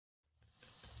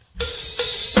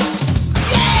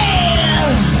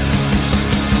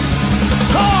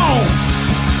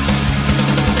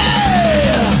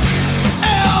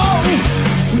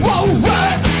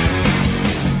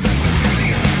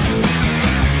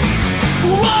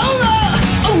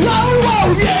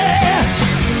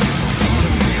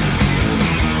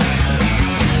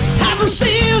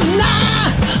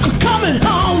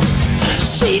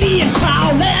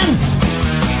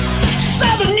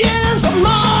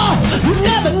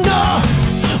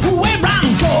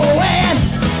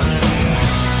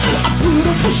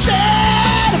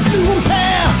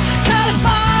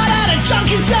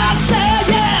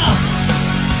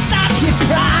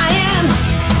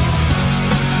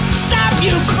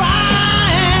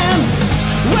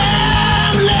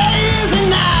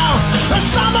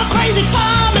a crazy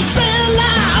farm and still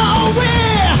I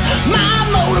wear my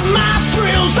motor, my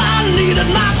thrills, I needed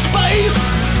my space.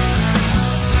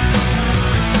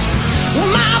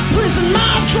 My prison,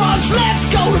 my drugs, let's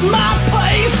go to my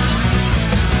place.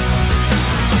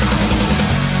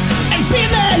 And be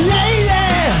there lately,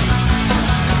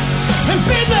 and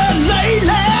be there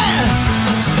lately,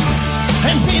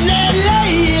 and be there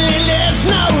lately, there's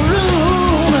no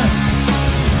room.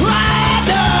 Right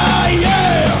now,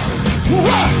 yeah.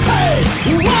 Whoa, hey,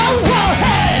 whoa, whoa,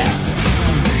 hey.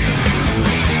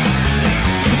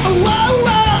 Whoa,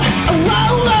 whoa,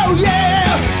 whoa, whoa, yeah.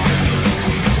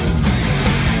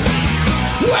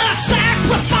 Well, I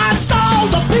sacrificed all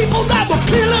the people that were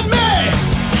killing me.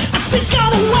 I since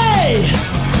gone away.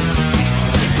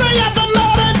 3 of them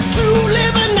ordered, 2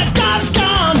 living, the God's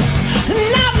gone.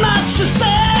 Not much to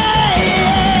say.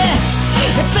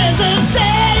 If there's a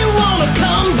day you wanna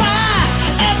come by,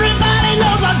 everybody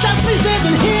knows I'll just be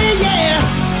sitting here, yeah.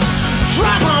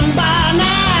 Drop on by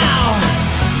now.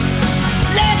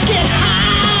 Let's get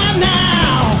high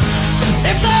now.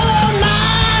 If they'll owe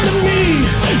 9 to me,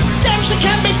 redemption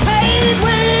can be paid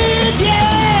with,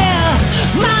 yeah.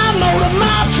 My motor,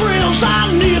 my thrills, I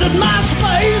needed my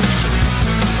space.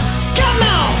 Come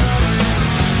on.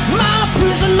 My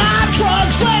prison, my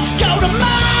drugs, let's go to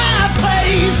my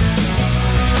place.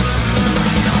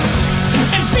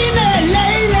 And be there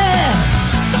lately,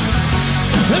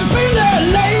 and be there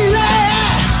lately,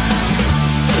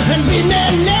 and be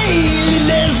there lately,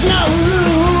 there's no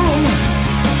room.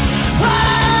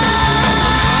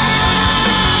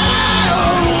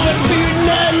 Oh, and be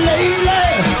there lately,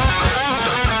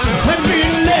 and be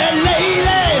there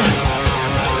lately,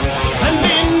 and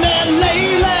be there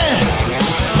lately,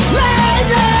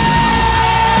 lately,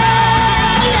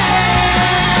 yeah.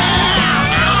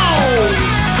 Oh,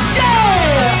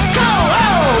 yeah, go,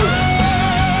 oh.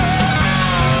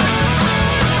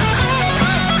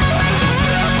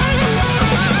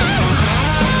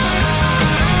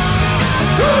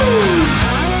 Woo!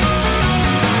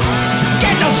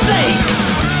 Get those stakes.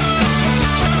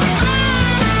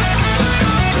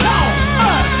 Come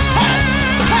on, hey,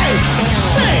 hey,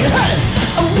 say, hey,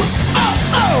 oh, oh,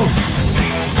 oh,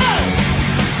 hey.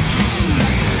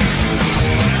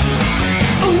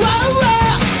 Whoa, whoa,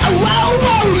 whoa,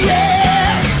 whoa, yeah.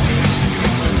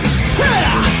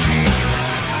 Yeah.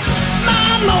 My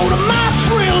motor, my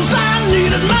thrills, I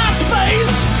needed my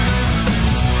space.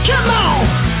 Come on.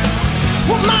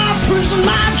 With my prison,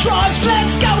 my drugs,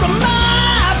 let's go to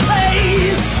my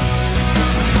place.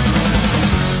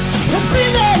 And be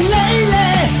there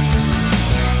lately,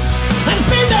 and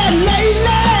be there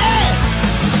lately,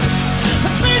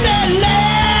 and be there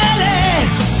lately,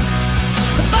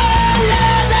 oh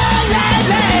lately,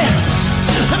 lately,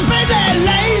 and be there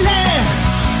lately,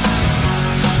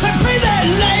 and be there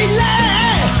lately,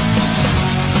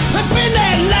 and be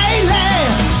there lately,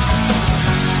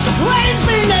 ain't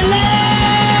been there lately.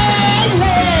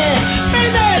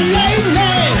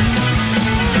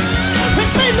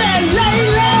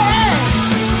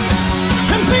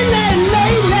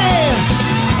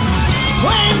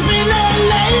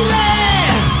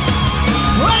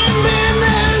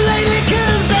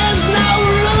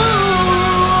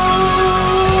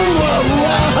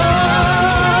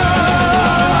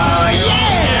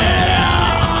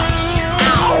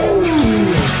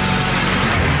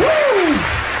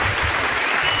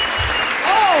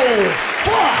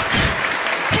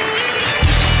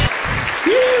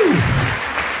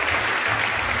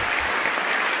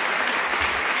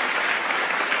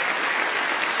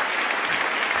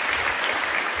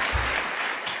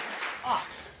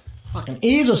 Fucking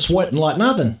ears are sweating like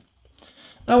nothing.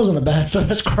 That wasn't a bad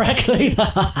first crack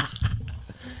either.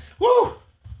 Woo!